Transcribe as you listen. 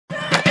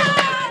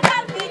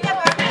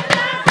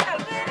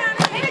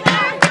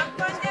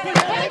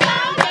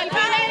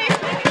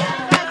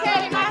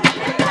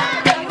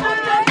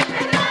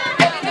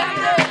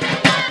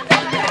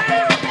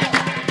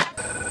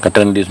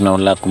99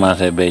 laa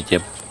commencé béy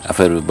ceeb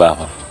affaire bi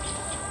baaxul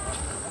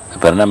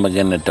après na ma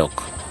génne toog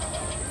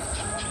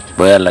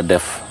ba yàlla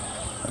def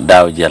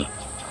daaw jël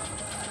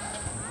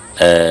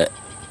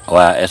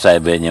waa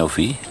USAID ñëw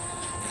fii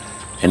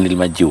indil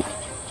ma jiw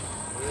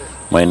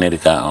mooy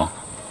Nerica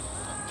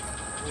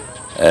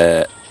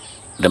 1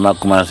 dama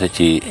commencé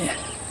ci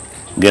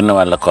génn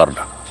wàlla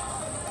corde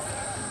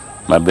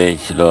ma béy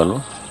ci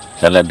loolu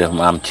yàlla def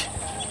ma am ci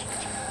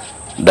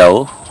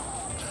daw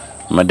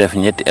ma def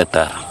 3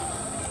 hectares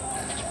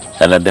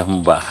yàlla def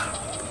mu baax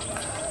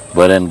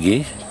ba ren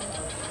gi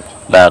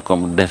laa ko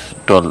def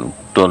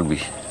tool bi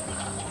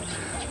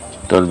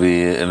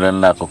ren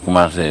laa ko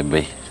commencé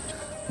béy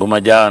bu ma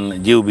jaawoon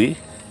jiw bi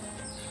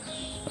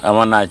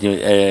amoon naa ci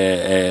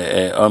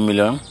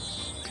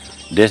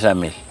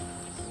 1,200,000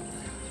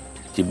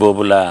 ci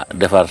boobu laa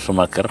defar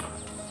suma kër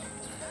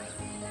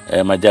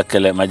ma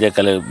jàkkale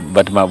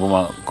bâtiment bu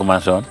ma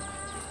commencé woon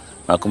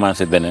ma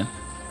commencé beneen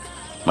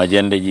ma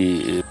jënd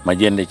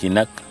ci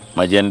nag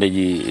ma jënd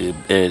ji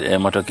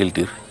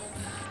motoculture.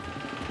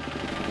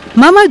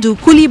 Mamadou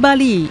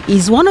Coulibaly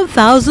is one of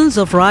thousands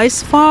of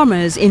rice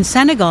farmers in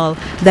Senegal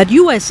that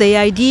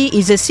USAID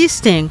is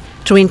assisting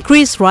to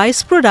increase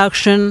rice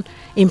production,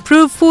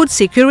 improve food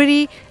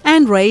security,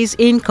 and raise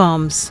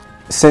incomes.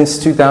 Since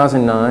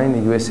 2009, the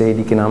USAID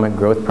Economic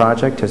Growth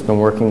Project has been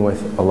working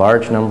with a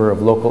large number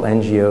of local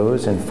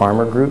NGOs and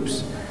farmer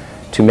groups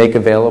to make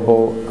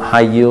available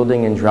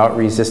high-yielding and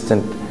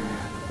drought-resistant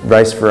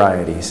rice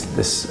varieties.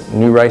 This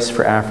new rice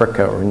for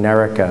Africa, or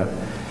Nerica,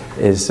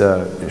 is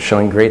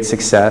showing great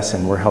success,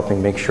 and we're helping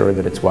make sure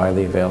that it's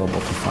widely available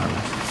to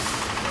farmers.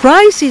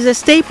 Rice is a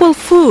staple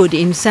food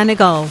in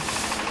Senegal.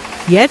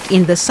 Yet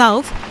in the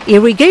south,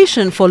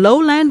 irrigation for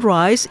lowland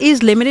rice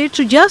is limited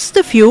to just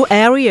a few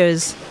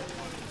areas.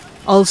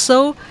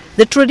 Also,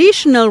 the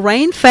traditional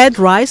rain-fed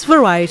rice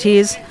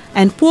varieties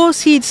and poor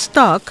seed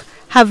stock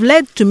have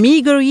led to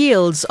meager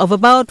yields of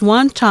about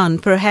 1 ton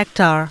per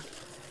hectare.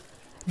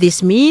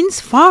 This means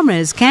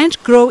farmers can't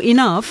grow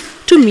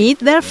enough to meet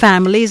their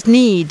families'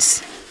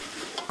 needs.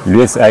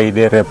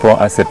 L'USAID répond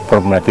à cette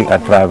problématique à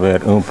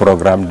travers un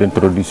programme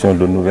d'introduction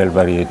de nouvelles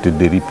variétés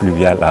de riz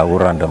pluvial à haut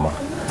rendement.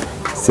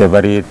 Ces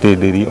variétés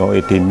de riz ont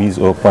été mises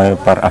au point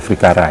par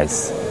Africa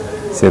Rice.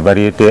 Ces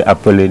variétés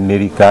appelées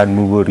Nerica,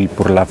 nouveau riz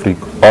pour l'Afrique,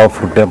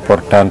 offrent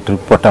d'importantes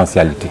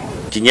potentialités.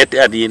 ci ñetti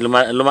at yi lu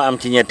ma am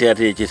ci ñetti at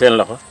yi ci seen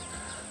loxo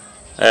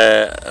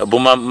bu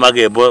ma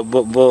màggee boo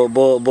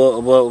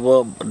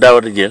daaw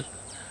di jël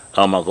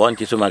aw ma ko woon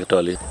ci suma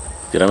tool yi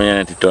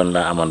juróom-ñeenti tonnes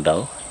la amoon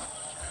daaw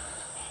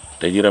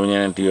te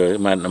juróom-ñeenti yooyu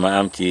ma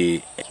am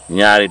ci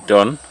 2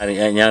 tonnes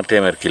 2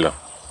 téeméer kilo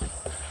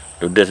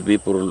lu des bi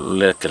pour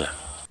lekk la.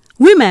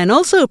 Women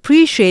also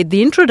appreciate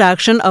the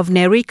introduction of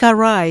Nerica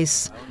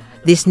rice.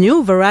 This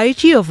new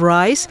variety of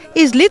rice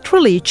is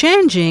literally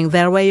changing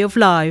their way of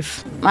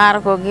life.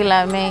 Maroko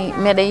gila me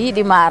mede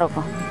yidi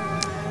maroko.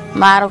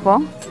 Maroko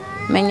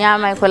me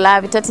nyamay ko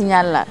laabi tati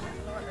nyalla.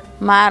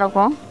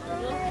 Maroko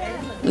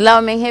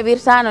law me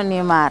hebirtano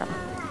ni maro.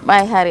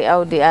 Bay hari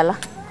awdi ala.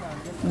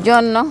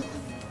 Jonno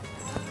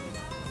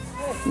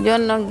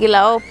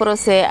gila o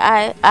procès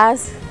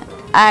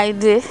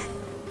AID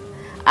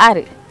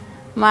ari.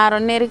 Maro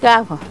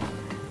Nerica ko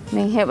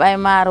min heɓay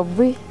maro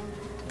buy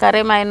ka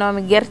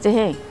remaynomi gerte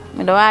he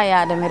miɗo wawi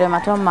yaade mi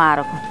rema toon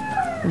maaro ko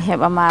mi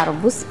heɓa maaro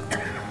bus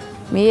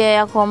mi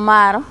yeeya ko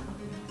maaro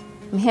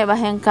mi heɓa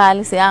hen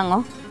kaalisi an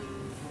o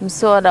mi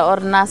sooda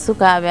ordonnance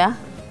sukaɓe an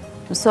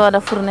mi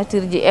sooda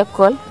fourniture ji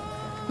école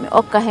mi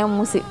okka hen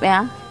musidɓe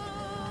an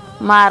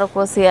maaro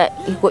ko si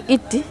hiko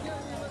itti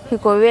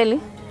hiko weli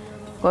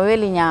ko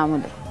weli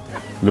ñamude.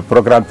 Le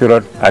programme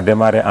pilote a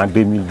démarré en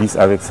 2010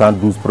 avec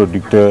 112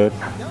 producteurs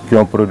qui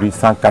ont produit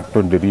 104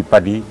 tonnes de riz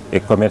paddy et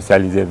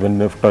commercialisé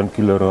 29 tonnes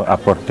qui leur ont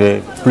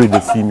apporté plus de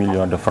 6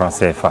 millions de francs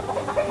CFA.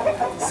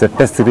 Ce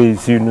test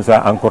réussi nous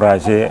a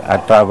encouragés à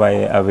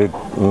travailler avec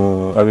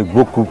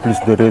beaucoup plus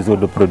de réseaux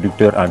de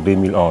producteurs en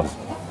 2011.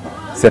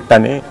 Cette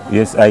année,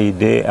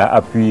 USAID a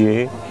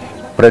appuyé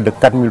près de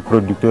 4000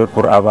 producteurs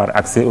pour avoir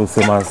accès aux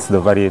semences de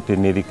variété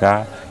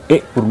Nerica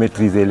et pour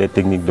maîtriser les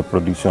techniques de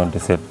production de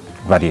cette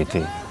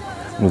variété.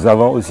 Nous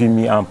avons aussi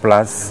mis en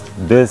place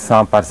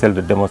 200 parcelles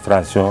de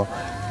démonstration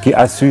qui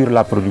assurent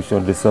la production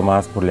de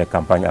semences pour les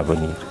campagnes à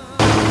venir.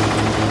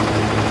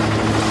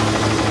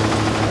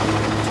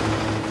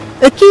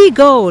 A key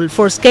goal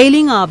for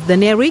scaling up the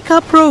Nerica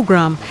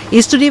program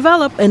is to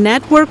develop a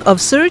network of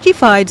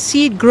certified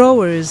seed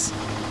growers.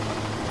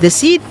 The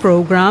seed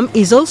program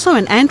is also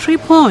an entry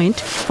point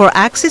for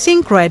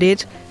accessing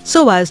credit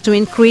so as to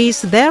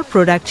increase their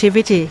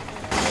productivity.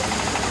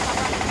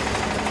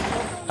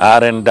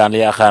 Aren dal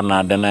yaakaar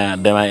naa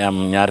damay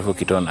am 2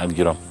 fukki tonnes ak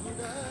juróom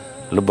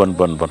lu bon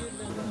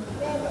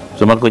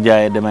su ma ko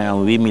jaayee damay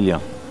am 8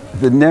 millions.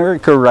 The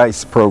Nerica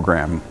Rice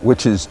program,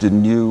 which is the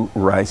new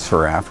Rice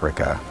for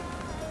Africa,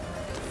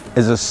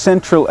 is a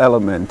central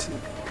element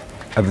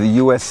of the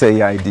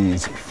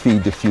USAID's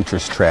Feed the Future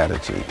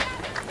strategy.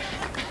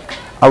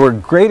 Our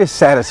greatest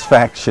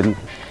satisfaction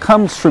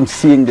comes from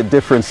seeing the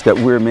difference that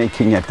we're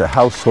making at the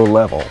household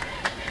level.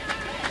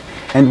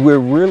 And we're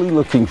really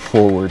looking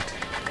forward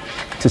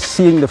to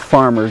seeing the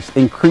farmers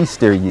increase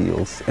their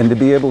yields and to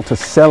be able to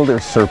sell their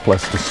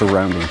surplus to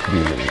surrounding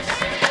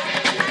communities.